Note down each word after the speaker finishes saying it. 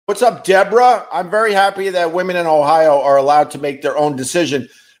What's up, Deborah? I'm very happy that women in Ohio are allowed to make their own decision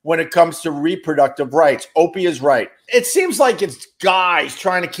when it comes to reproductive rights. Opie is right. It seems like it's guys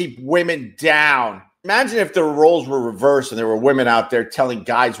trying to keep women down. Imagine if the roles were reversed and there were women out there telling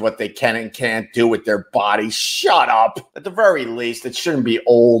guys what they can and can't do with their bodies. Shut up. At the very least, it shouldn't be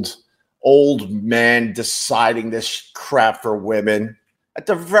old men deciding this crap for women. At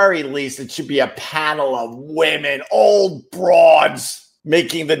the very least, it should be a panel of women, old broads,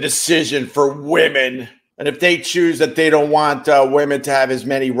 making the decision for women. And if they choose that they don't want women to have as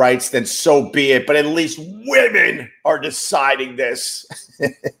many rights, then so be it. But at least women are deciding this.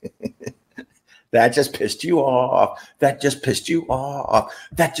 That just pissed you off. That just pissed you off.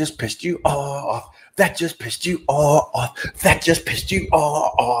 That just pissed you off. That just pissed you off. That just pissed you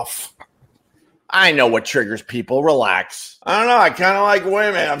off. I know what triggers people. Relax. I don't know. I kind of like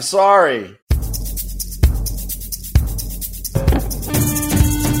women. I'm sorry.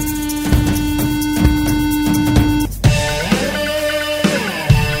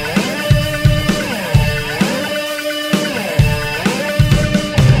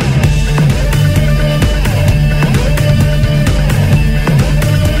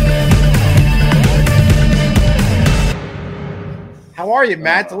 How are you,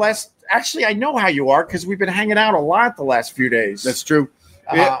 Matt? Actually, I know how you are because we've been hanging out a lot the last few days. That's true.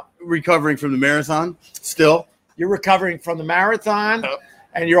 Recovering from the marathon still. You're recovering from the marathon,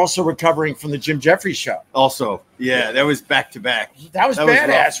 and you're also recovering from the Jim Jeffries show. Also, yeah, that was back to back. That was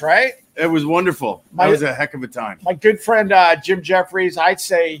badass, right? It was wonderful. That was a heck of a time. My good friend Jim Jeffries, I'd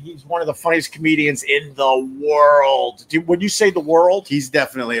say he's one of the funniest comedians in the world. When you say the world, he's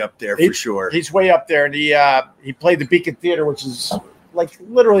definitely up there for sure. He's way up there, and he played the Beacon Theater, which is like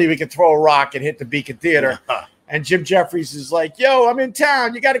literally we could throw a rock and hit the Beacon Theater. And Jim Jeffries is like, "Yo, I'm in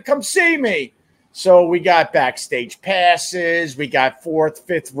town. You got to come see me." So we got backstage passes, we got 4th,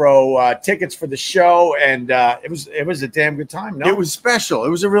 5th row tickets for the show, and it was a damn good time. No, it was special. It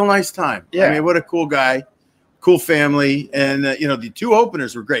was a real nice time. Yeah, I mean, what a cool guy, cool family, and the 2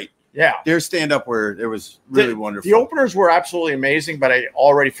 openers were great. Yeah, their stand-up it was really wonderful. The openers were absolutely amazing, but I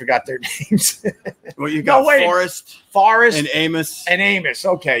already forgot their names. Well, you got Forrest, and Amos.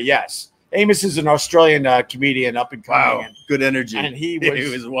 Okay, yes. Amos is an Australian comedian, up and coming. Wow, good energy. And he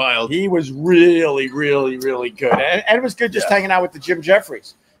was wild. He was really, really, really good. And it was good just hanging out with the Jim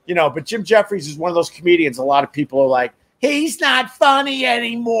Jeffries. But Jim Jeffries is one of those comedians a lot of people are like, he's not funny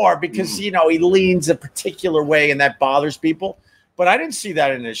anymore because, he leans a particular way and that bothers people. But I didn't see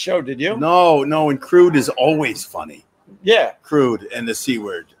that in his show, did you? No, and Crude is always funny. Yeah. Crude and the C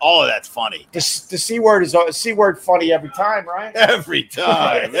word. All of that's funny. The C word is C word funny every time, right? Every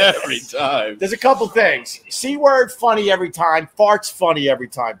time. Every time. There's a couple things. C word funny every time. Fart's funny every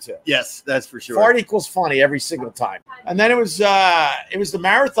time too. Yes, that's for sure. Fart equals funny every single time. And then it was the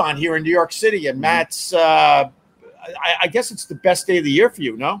marathon here in New York City, and Matt's I guess it's the best day of the year for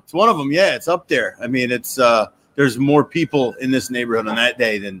you, no? It's one of them, yeah. It's up there. I mean, it's there's more people in this neighborhood on that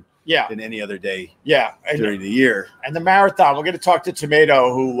day than any other day during the year. And the marathon, we're going to talk to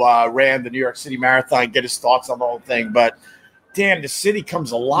Tomato, who ran the New York City Marathon, get his thoughts on the whole thing. But, damn, the city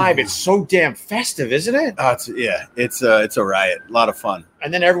comes alive. It's so damn festive, isn't it? It's a riot. A lot of fun.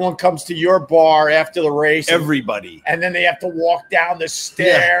 And then everyone comes to your bar after the race. Everybody. And then they have to walk down the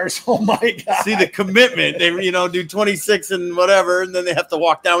stairs. Yeah. Oh, my God. See the commitment. They, do 26 and whatever, and then they have to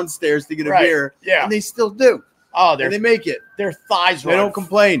walk downstairs to get a beer. Yeah. And they still do. Oh, they make it. Their thighs. They don't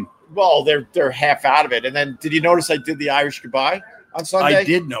complain. Well, they're half out of it. And then, did you notice I did the Irish goodbye on Sunday? I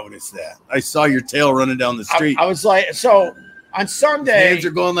did notice that. I saw your tail running down the street. I was like, so on Sunday, his hands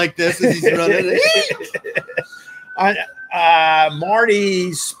are going like this as he's running.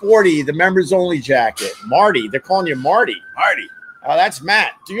 Marty Sporty, the members only jacket. Marty, they're calling you Marty. That's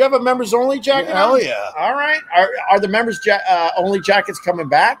Matt. Do you have a members only jacket? Hell yeah. All right. Are the members only jackets coming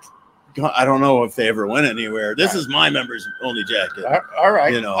back? I don't know if they ever went anywhere. This is my members only jacket. All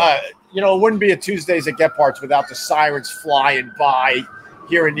right. It wouldn't be a Tuesdays at Get Parts without the sirens flying by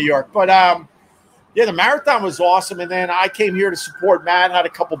here in New York. But the marathon was awesome. And then I came here to support Matt, had a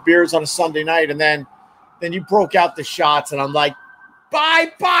couple beers on a Sunday night, and then you broke out the shots, and I'm like,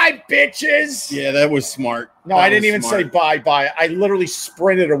 bye, bitches. Yeah, that was smart. No, I didn't even say bye. I literally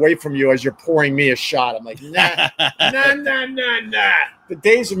sprinted away from you as you're pouring me a shot. I'm like, nah. The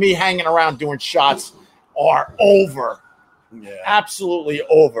days of me hanging around doing shots are over. Yeah. Absolutely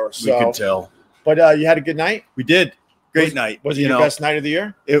over. So, we could tell. But you had a good night? We did. Great night. Was it your best night of the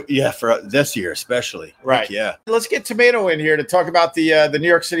year? For this year especially. Right. Yeah. Let's get Tomato in here to talk about the New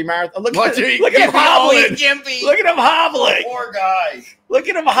York City Marathon. Look at him hobbling. Look at him hobbling. Poor guy. Look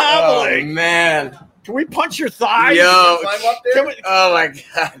at him hobbling. Oh, man. Can we punch your thighs? Yo, climb up there? oh my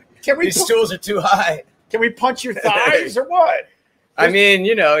God. These stools are too high. Can we punch your thighs or what? I mean,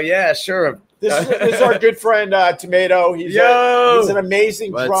 yeah, sure. This is our good friend Tomato. He's an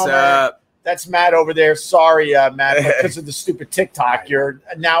amazing drummer. Up? That's Matt over there. Sorry, Matt, because of the stupid TikTok, you're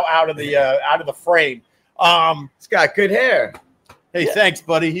now out of the frame. He's got good hair. Hey, thanks,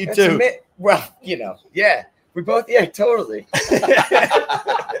 buddy. You too. Well, yeah. We both, totally.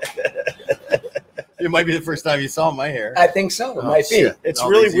 It might be the first time you saw my hair. I think so. It might be. It's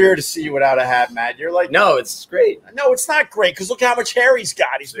really weird to see you without a hat, Matt. You're like, no, it's great. No, it's not great because look how much hair he's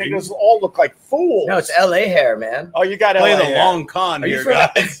got. He's making us all look like fools. No, it's LA hair, man. Oh, you got LA hair. Play the long con here,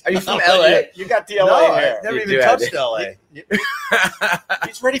 guys. Are you from LA? You got the LA hair. I never even touched LA.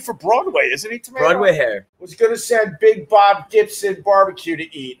 He's ready for Broadway, isn't he, Tomato? Broadway hair. Was going to send Big Bob Gibson barbecue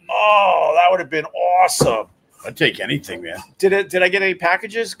to eat. Oh, that would have been awesome. I'd take anything, man. Did I get any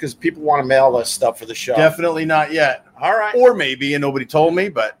packages? Because people want to mail us stuff for the show. Definitely not yet. All right. Or maybe, and nobody told me,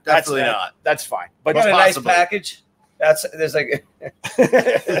 but definitely not. That's fine. But it's a nice package. There's like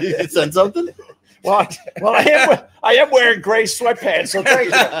you send something? Well, I am wearing gray sweatpants, so thank you.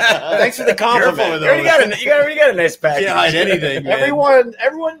 Thanks for the compliment. You already got a nice package. You can't hide anything, man.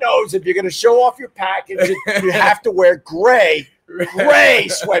 Everyone knows if you're going to show off your package, you have to wear gray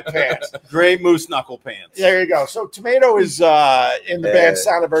sweatpants. Gray moose knuckle pants. There you go. So Tomato is in the band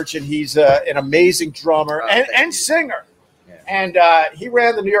Sound of Urchin. He's an amazing drummer and singer. Yeah. And he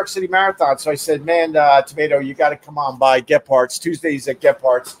ran the New York City Marathon. So I said, man, Tomato, you got to come on by Gephardt's, Tuesdays at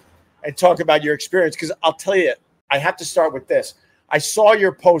Gephardt's, and talk about your experience. Because I'll tell you, I have to start with this. I saw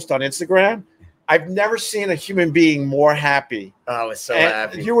your post on Instagram. I've never seen a human being more happy. I was so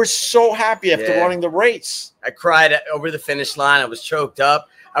happy. You were so happy after running the race. I cried over the finish line. I was choked up.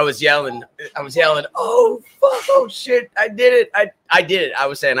 I was yelling, oh, fuck, oh, shit, I did it. I did it. I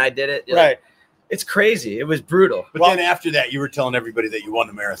was saying I did it. Right. It's crazy. It was brutal. But then after that, you were telling everybody that you won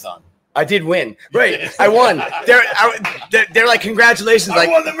the marathon. I did win. Right. I won. They're like, congratulations. I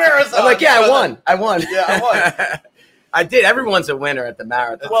won the marathon. I'm like, yeah, I won. Yeah, I won. I did. Everyone's a winner at the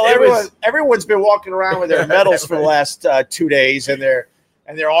marathon. Well, everyone's been walking around with their medals for the last 2 days and their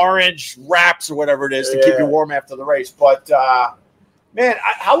orange wraps or whatever it is to keep you warm after the race. But man,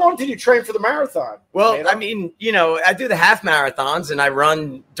 how long did you train for the marathon? Well, I mean, I do the half marathons and I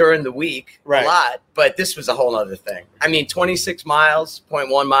run during the week a lot, but this was a whole other thing. I mean, 26 miles,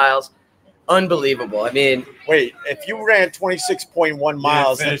 0.1 miles. Unbelievable. I mean, wait, if you ran 26.1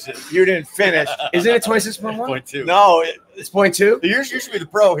 miles, you didn't finish. Isn't it 26.1? 0.2. No, it's 0.2. You should be the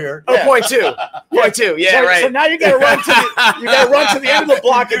pro here. Oh, 0.2. 0.2. Yeah, right. So now you got to run to the end of the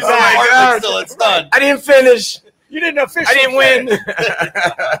block and back. Still, it's done. I didn't finish. You didn't officially. I didn't win.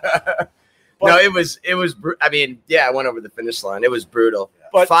 No, it was. I mean, I went over the finish line. It was brutal.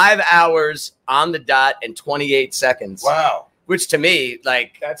 But 5 hours on the dot and 28 seconds. Wow. Which to me,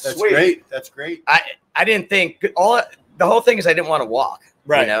 like that's sweet. Great. That's great. I didn't think the whole thing is I didn't want to walk.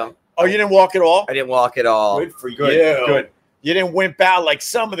 Right. Oh, you didn't walk at all? I didn't walk at all. Good for you. Good. You didn't wimp out like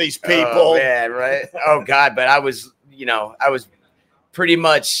some of these people. Oh, man, right? Oh God, but I was pretty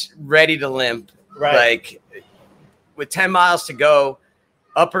much ready to limp. Right. Like with 10 miles to go,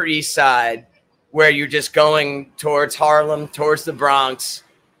 Upper East Side, where you're just going towards Harlem, towards the Bronx,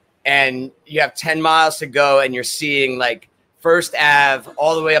 and you have 10 miles to go, and you're seeing like First Ave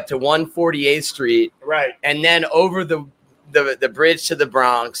all the way up to 148th Street, right, and then over the bridge to the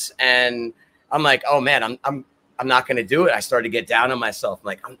Bronx, and I'm like, oh man, I'm not going to do it. I started to get down on myself. I'm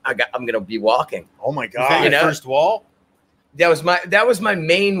like, I'm going to be walking. Oh my God! Was that your first wall? That was my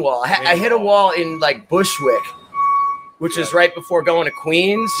main wall. I hit a wall in like Bushwick, which is right before going to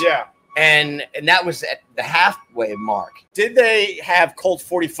Queens. Yeah. And that was at the halfway mark. Did they have Colt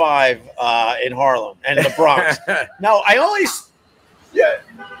 45 in Harlem and the Bronx? No,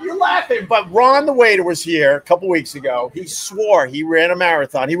 you're laughing, but Ron the waiter was here a couple weeks ago. He swore he ran a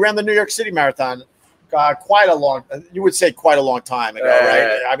marathon. He ran the New York City Marathon quite a long time ago,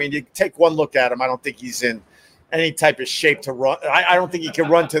 right? I mean, you take one look at him. I don't think he's in any type of shape to run. I don't think he can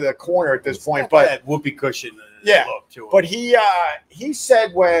run to the corner at this point. But that whoopee cushion. Yeah, but he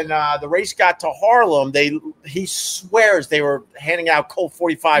said when the race got to Harlem, he swears they were handing out Colt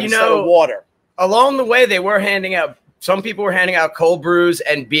 45 instead of water. Along the way, they were handing out. Some people were handing out cold brews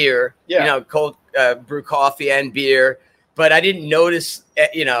and beer. Yeah, cold brew coffee and beer. But I didn't notice. I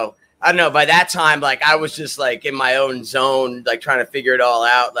don't know. By that time, like I was just like in my own zone, like trying to figure it all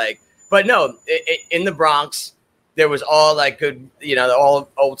out. Like, but no, in the Bronx, there was all like good, all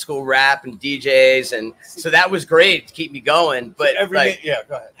old school rap and DJs. And so that was great to keep me going. But go ahead.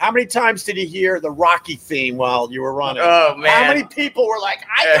 How many times did you hear the Rocky theme while you were running? Oh, man. How many people were like,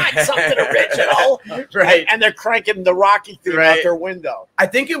 I got something original? Right. And they're cranking the Rocky theme out their window. I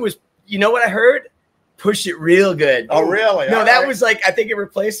think it was, you know what I heard? Push It Real Good. Oh, really? No, that was like, I think it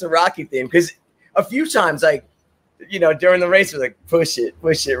replaced the Rocky theme because a few times, like, during the race, it was like, push it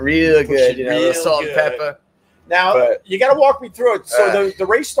real good, the salt and pepper. Now, you got to walk me through it. So the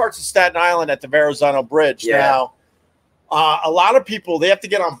race starts in Staten Island at the Verrazano Bridge. Yeah. Now, a lot of people, they have to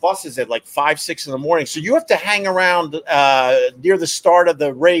get on buses at like 5, 6 in the morning. So you have to hang around near the start of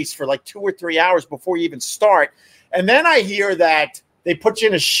the race for like 2 or 3 hours before you even start. And then I hear that they put you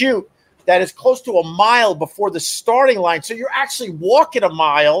in a chute that is close to a mile before the starting line. So you're actually walking a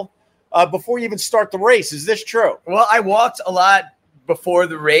mile before you even start the race. Is this true? Well, I walked a lot before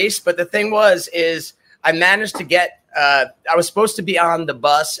the race, but the thing is I managed to get I was supposed to be on the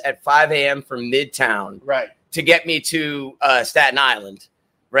bus at 5 a.m. from Midtown, right, to get me to Staten Island,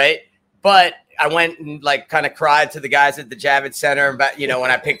 right? But I went and like kind of cried to the guys at the Javits Center about,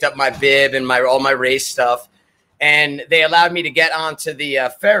 when I picked up my bib and all my race stuff, and they allowed me to get onto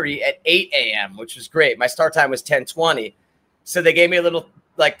the ferry at 8 a.m., which was great. My start time was 10:20, so they gave me a little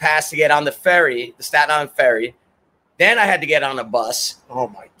like pass to get on the ferry, the Staten Island ferry. Then I had to get on a bus. Oh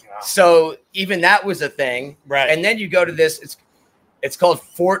my God. So even that was a thing. Right. And then you go to this, it's called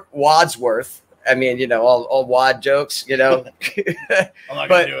Fort Wadsworth. I mean, all wad jokes, I'm not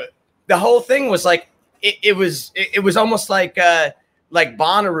gonna do it. The whole thing was like, it was almost like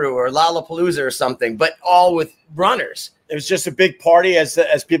Bonnaroo or Lollapalooza or something, but all with runners. It was just a big party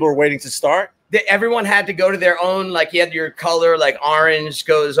as people were waiting to start. Everyone had to go to their own, like you had your color, like orange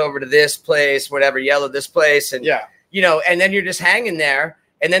goes over to this place, whatever, yellow this place. And, and then you're just hanging there.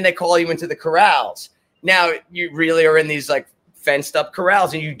 And then they call you into the corrals. Now you really are in these like fenced up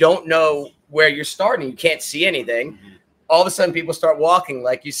corrals and you don't know where you're starting. You can't see anything. Mm-hmm. All of a sudden people start walking,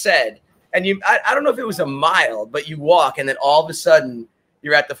 like you said. And I don't know if it was a mile, but you walk and then all of a sudden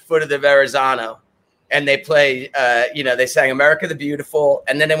you're at the foot of the Verrazano and they play, they sang America the Beautiful.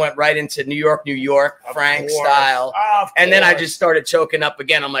 And then they went right into New York, Frank style. And then I just started choking up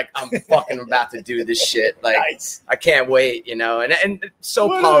again. I'm like, I'm fucking about to do this shit. Like, nice. I can't wait, and so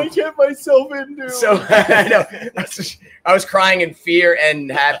what pumped. did I get myself into? So I know I was crying in fear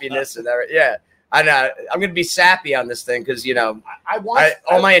and happiness and everything. Yeah. I know I'm going to be sappy on this thing because, all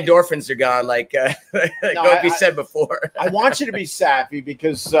my endorphins are gone. Like Gopi said before. I want you to be sappy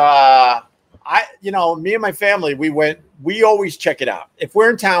because me and my family, we always check it out. If we're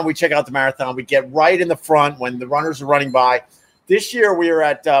in town, we check out the marathon. We get right in the front when the runners are running by. This year we were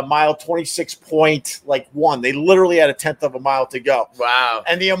at mile 26.1. They literally had a tenth of a mile to go. Wow.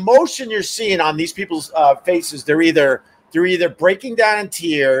 And the emotion you're seeing on these people's faces, they're either breaking down in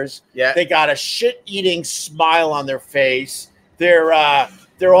tears. Yeah. They got a shit-eating smile on their face. They're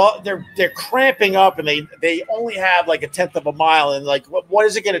cramping up and they only have like a tenth of a mile and like what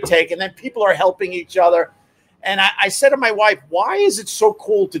is it going to take? And then people are helping each other. And I said to my wife, why is it so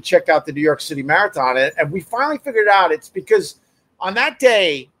cool to check out the New York City Marathon? And we finally figured out it's because on that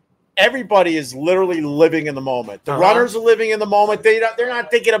day, everybody is literally living in the moment. The runners are living in the moment. They're not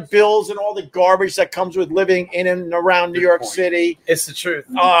thinking of bills and all the garbage that comes with living in and around New York City. It's the truth.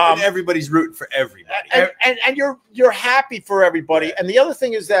 And everybody's rooting for everybody. And you're happy for everybody. Yeah. And the other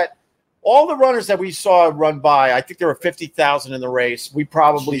thing is that all the runners that we saw run by, I think there were 50,000 in the race. We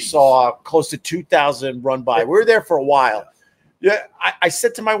probably saw close to 2,000 run by. We were there for a while. Yeah, I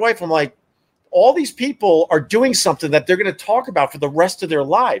said to my wife, I'm like, all these people are doing something that they're going to talk about for the rest of their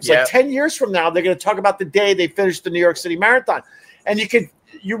lives. Like 10 years from now, they're going to talk about the day they finished the New York City Marathon. And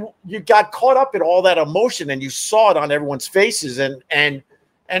you got caught up in all that emotion and you saw it on everyone's faces and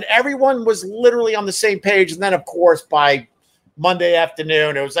everyone was literally on the same page. And then of course, by Monday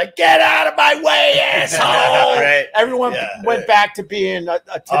afternoon, it was like, get out of my way, asshole. Right. Everyone went back to being a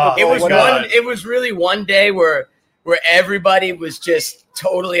typical. It was really one day where everybody was just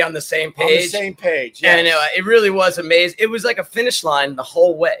totally on the same page. On the same page, yes. And it really was amazing. It was like a finish line the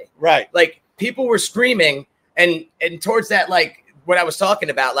whole way. Right. Like people were screaming and towards that, like what I was talking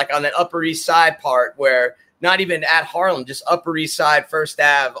about, like on that Upper East Side part where not even at Harlem, just Upper East Side, First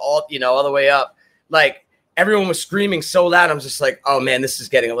Ave, all the way up. Like everyone was screaming so loud. I'm just like, oh man, this is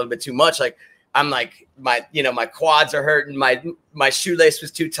getting a little bit too much. Like I'm like, my quads are hurting. My shoelace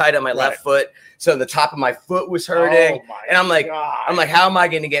was too tight on my left foot. So the top of my foot was hurting. And I'm like, how am I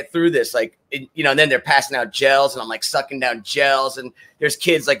going to get through this? Like, and then they're passing out gels and I'm like sucking down gels and there's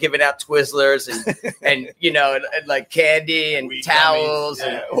kids like giving out Twizzlers and like candy and towels.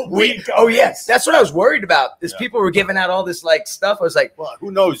 And oh yes. That's what I was worried about. Is people were giving out all this like stuff. I was like, well,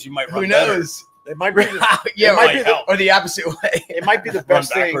 who knows? You might run Who knows? It might be, or the opposite way. It might be the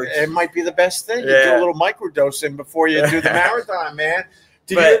best thing. It might be the best thing. You do a little microdosing before you do the marathon, man.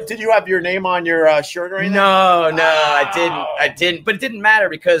 Did you have your name on your shirt or anything? No, I didn't. But it didn't matter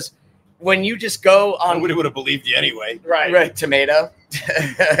because when you just go on, nobody would have believed you anyway. Right. Tomato.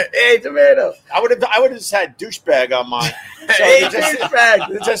 Hey, tomato. I would have just had douchebag on mine. So hey,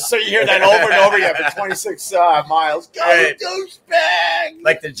 douchebag. Just so you hear that over and over again for 26 miles. Go douchebag.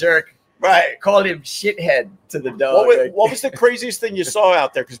 Like the jerk. Right. Called him shithead to the dog. What was the craziest thing you saw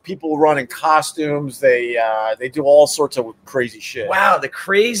out there? Because people run in costumes. They do all sorts of crazy shit. Wow, the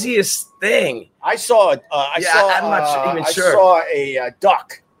craziest thing. I'm not even sure. I saw a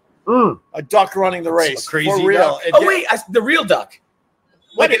duck. A duck running the race. Crazy for real. Duck? The real duck.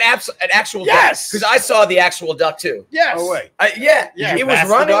 Like an actual duck. Because I saw the actual duck too. Yes. Oh, wait. It was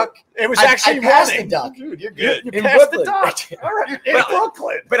running. It was actually running. The duck. Dude, you're good. You in passed Brooklyn. the duck. All right. In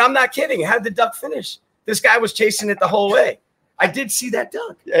Brooklyn. But I'm not kidding. How did the duck finish? This guy was chasing it the whole way. I did see that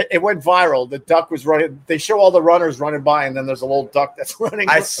duck. It went viral. The duck was running. They show all the runners running by, and then there's a little duck that's running.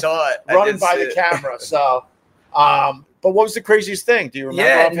 I saw it. Running by the camera. So, but what was the craziest thing? Do you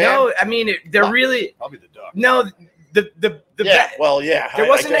remember? Yeah, no. I mean, they're really probably the duck. No, the there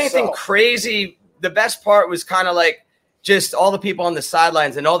wasn't anything crazy. The best part was kind of like just all the people on the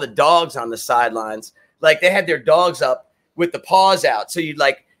sidelines and all the dogs on the sidelines. Like they had their dogs up with the paws out, so you'd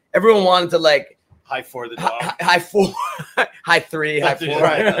like everyone wanted to like high four the dog, high four, high three, high four,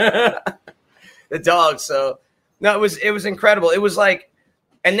 right. The dog. So no, it was incredible. It was like,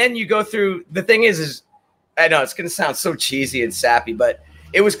 and then you go through. The thing is I know it's gonna sound so cheesy and sappy, but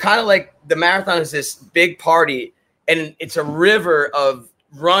it was kind of like the marathon is this big party. And it's a river of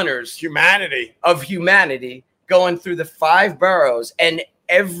runners, humanity going through the 5 boroughs, and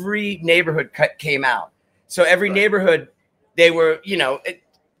every neighborhood came out. So every neighborhood, they were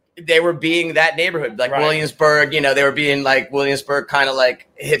being that neighborhood, like Williamsburg. They were being like Williamsburg, kind of like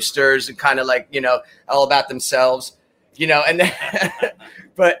hipsters and kind of like all about themselves. And then,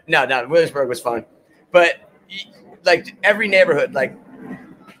 but no, Williamsburg was fun, but like every neighborhood, like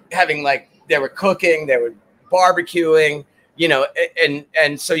having like they were cooking, they were barbecuing,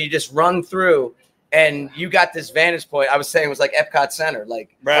 and so you just run through and you got this vantage point. I was saying it was like Epcot Center,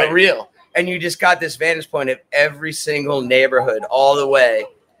 like for real. And you just got this vantage point of every single neighborhood all the way.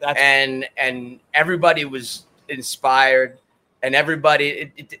 And everybody was inspired, and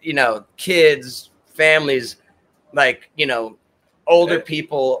everybody, kids, families, like, older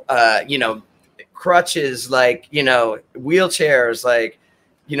people, crutches, like, wheelchairs, like,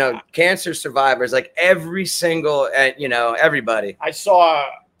 cancer survivors, like every single, everybody. I saw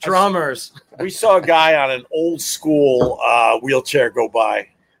drummers. We saw a guy on an old school wheelchair go by.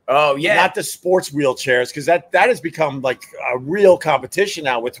 Oh yeah, not the sports wheelchairs, because that has become like a real competition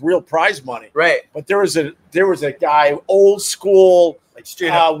now with real prize money. Right. But there was a guy, old school, like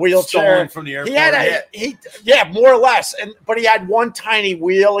straight up wheelchair from the airport. He had more or less, but he had one tiny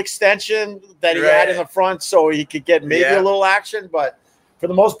wheel extension that he had in the front, so he could get maybe a little action, but. For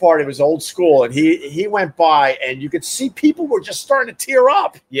the most part, it was old school, and he went by, and you could see people were just starting to tear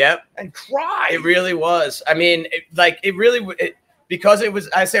up, and cry. It really was. I mean, because it was.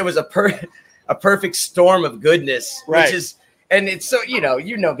 I say it was a perfect storm of goodness, which is, and it's so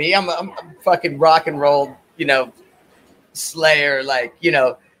me. I'm a fucking rock and roll, slayer, like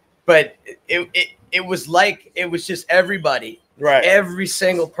but it was like it was just everybody, every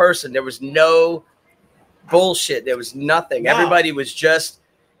single person. There was no bullshit. There was nothing. No. Everybody was just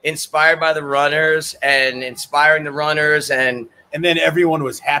inspired by the runners and inspiring the runners, and then everyone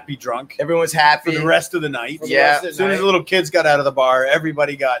was happy drunk. Everyone was happy for the rest of the night. As soon as the little kids got out of the bar,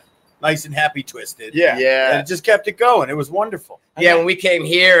 everybody got nice and happy twisted. Yeah. And it just kept it going. It was wonderful. When we came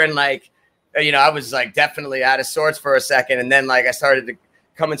here, and like, I was like definitely out of sorts for a second, and then like I started to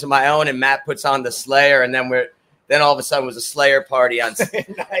come into my own, and Matt puts on the Slayer, and then all of a sudden was a Slayer party on,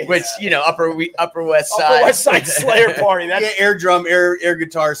 nice. Which Upper West Side Slayer party. That's air drum, air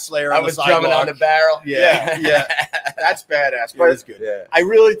guitar Slayer. I was drumming on the barrel. Yeah. That's badass. But it's good. Yeah. I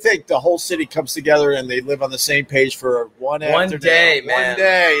really think the whole city comes together and they live on the same page for one day, man. One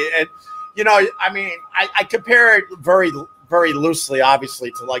day, and I mean, I compare it very, very loosely,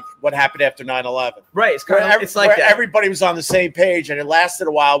 obviously, to like what happened after 9/11. Right. It's kind of it's like that. Everybody was on the same page, and it lasted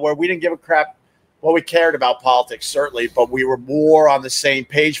a while where we didn't give a crap Well, we cared about politics, certainly, but we were more on the same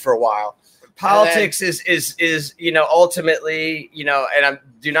page for a while. Politics is ultimately, and I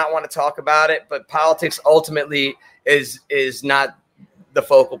do not want to talk about it, but politics ultimately is not the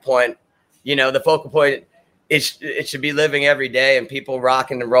focal point. The focal point is it should be living every day and people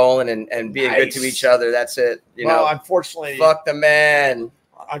rocking and rolling and being good to each other. That's it. Unfortunately, fuck the men,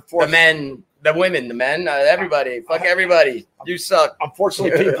 the men, the women, the men, everybody. Fuck everybody. You suck.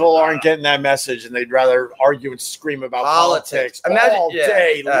 Unfortunately, people aren't getting that message, and they'd rather argue and scream about politics all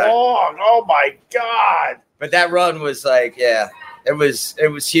day long. Oh my God! But that run was like, it was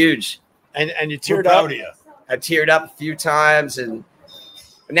huge. And you teared up. I teared up a few times, and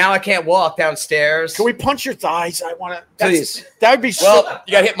now I can't walk downstairs. Can we punch your thighs? I want to. Please. That would be.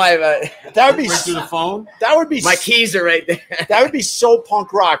 You gotta hit my. That would be through the phone. That would be. My keys are right there. That would be so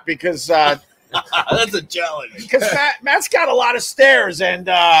punk rock because. That's a challenge. Because Matt's got a lot of stairs and.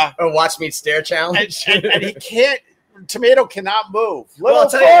 Watch me stare challenge. And he can't. Tomato cannot move.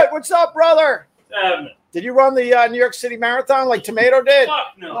 Littlefoot, what's up, brother? Did you run the New York City Marathon like Tomato did? Fuck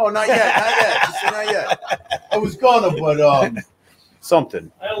no. Oh, not yet. Not yet. I was gonna, but something.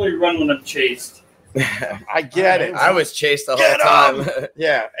 I only run when I'm chased. I get it. I was chased the whole time.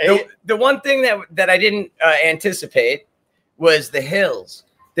 Yeah. The one thing that I didn't anticipate was the hills.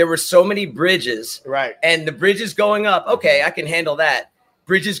 There were so many bridges. Right. And the bridges going up, okay, I can handle that.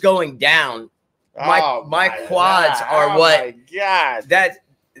 Bridges going down. My quads are what. Oh, my God.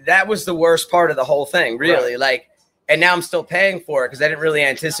 That was the worst part of the whole thing, really. Right. Like, and now I'm still paying for it because I didn't really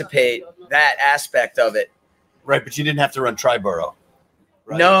anticipate that aspect of it. Right, but you didn't have to run Triborough.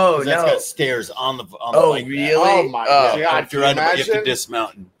 Right? No. That's got stairs on the bike. Really? Oh my God! You have to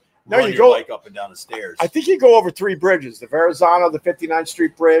dismount and run your bike up and down the stairs. I think you go over 3 bridges: the Verrazano, the 59th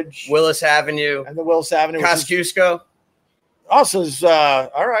Street Bridge, Willis Avenue, and the Willis Avenue. Kosciuszko. Also,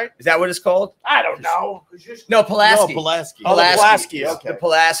 all right. Is that what it's called? I don't know. No, Pulaski. No, Pulaski. Oh, Pulaski. Okay. The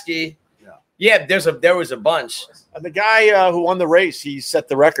Pulaski. Yeah. There was a bunch. And the guy who won the race, he set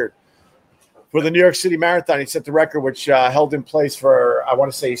the record for the New York City Marathon. He set the record, which held in place for, I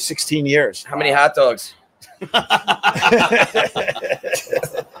want to say, 16 years. How many hot dogs? You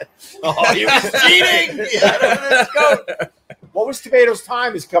was cheating. Let's go. What was Tomato's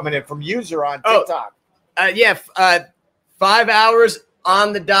time is coming in from user on TikTok? 5 hours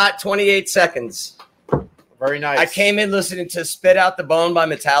on the dot, 28 seconds. Very nice. I came in listening to Spit Out the Bone by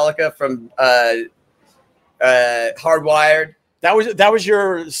Metallica from Hardwired. That was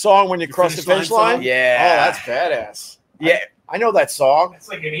your song when you crossed the finish line? Yeah. Oh, that's badass. Yeah. I know that song. It's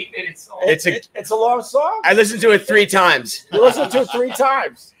like an 8-minute song. It's a long song. I listened to it 3 times. You listened to it 3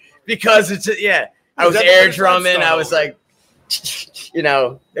 times? Because I was air drumming. I was like,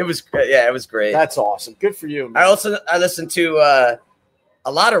 it was great. That's awesome. Good for you, man. I listened to a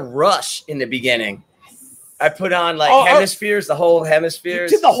lot of Rush in the beginning. I put on Hemispheres, the whole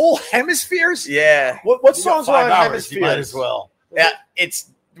Hemispheres. You did the whole Hemispheres? Yeah. What songs are on Hemispheres? You might as well. Yeah,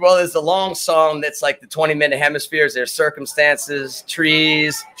 there's the long song that's like the 20-minute Hemispheres. There's Circumstances,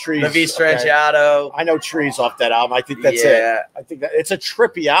 Trees, La Vie Strangiato. Okay. I know Trees off that album. I think that's it. I think that it's a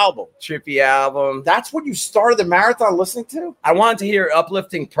trippy album. That's what you started the marathon listening to? I wanted to hear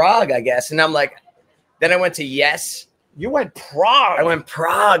uplifting prog, I guess. And I'm like, then I went to Yes. You went prog. I went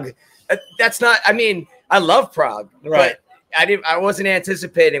prog. That's not, I love prog. Right. But I wasn't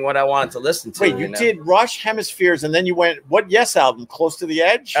anticipating what I wanted to listen to. Wait, you did Rush, Hemispheres, and then you went, what Yes album? Close to the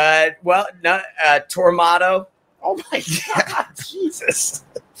Edge? Tormato. Oh my God, Jesus.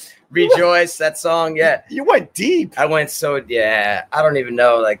 Rejoice, that song, yeah. You went deep. I went I don't even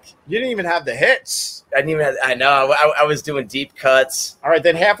know, like. You didn't even have the hits. I know, I was doing deep cuts. All right,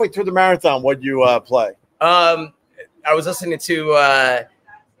 then halfway through the marathon, what'd you play? I was listening to,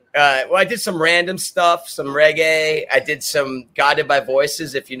 I did some random stuff, some reggae. I did some Guided by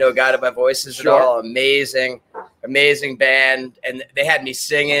Voices, if you know Guided by Voices at all. Amazing band. And they had me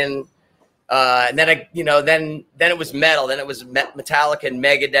singing. And then then it was metal. Then it was Metallica and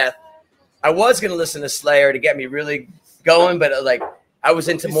Megadeth. I was going to listen to Slayer to get me really going, but I was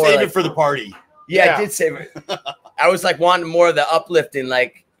into more. Save it for the party. Yeah, I did save it. I was wanting more of the uplifting,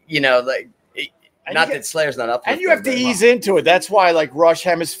 not that Slayer's not uplifting. And you have to ease into it. That's why Rush,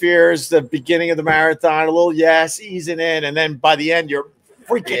 Hemispheres, the beginning of the marathon, a little easing in. And then by the end, you're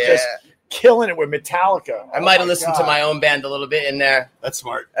freaking just killing it with Metallica. I might have listened to my own band a little bit in there. That's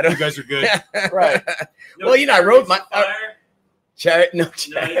smart. You guys are good. Right. Well, I wrote my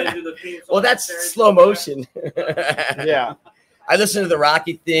well, that's slow motion. Yeah. I listened to the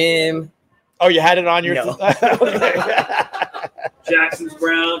Rocky theme. Oh, you had it on your Jackson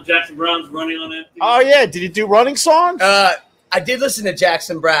Brown's running on it. Oh yeah, did you do running songs? I did listen to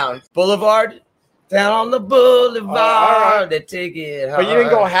Jackson Brown. Boulevard. Down on the boulevard, they take it hard. But you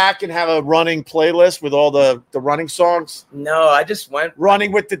didn't go hack and have a running playlist with all the running songs? No, I just went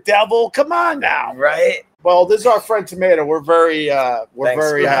Running with the Devil. Come on now. right. Well, this is our friend Tomato. We're very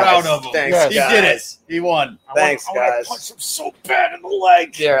very proud of him. Thanks, Yes. He did it. He won. Thanks, I want guys. to punch him so bad in the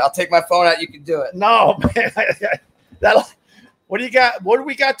leg. Here, I'll take my phone out. You can do it. No, man. What do you got? What do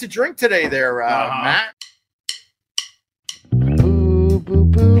we got to drink today there, Matt? Boo, boo,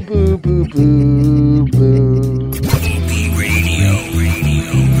 boo, boo, boo, boo, boo.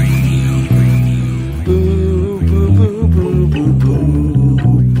 Boo, boo, boo, boo, boo,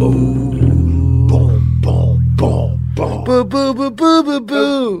 boo, boo. Boom, boom, boom, boom. Boo, boo, boo, boo, boo,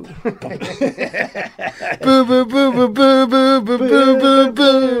 boo. Boo, boo, boo, boo, boo.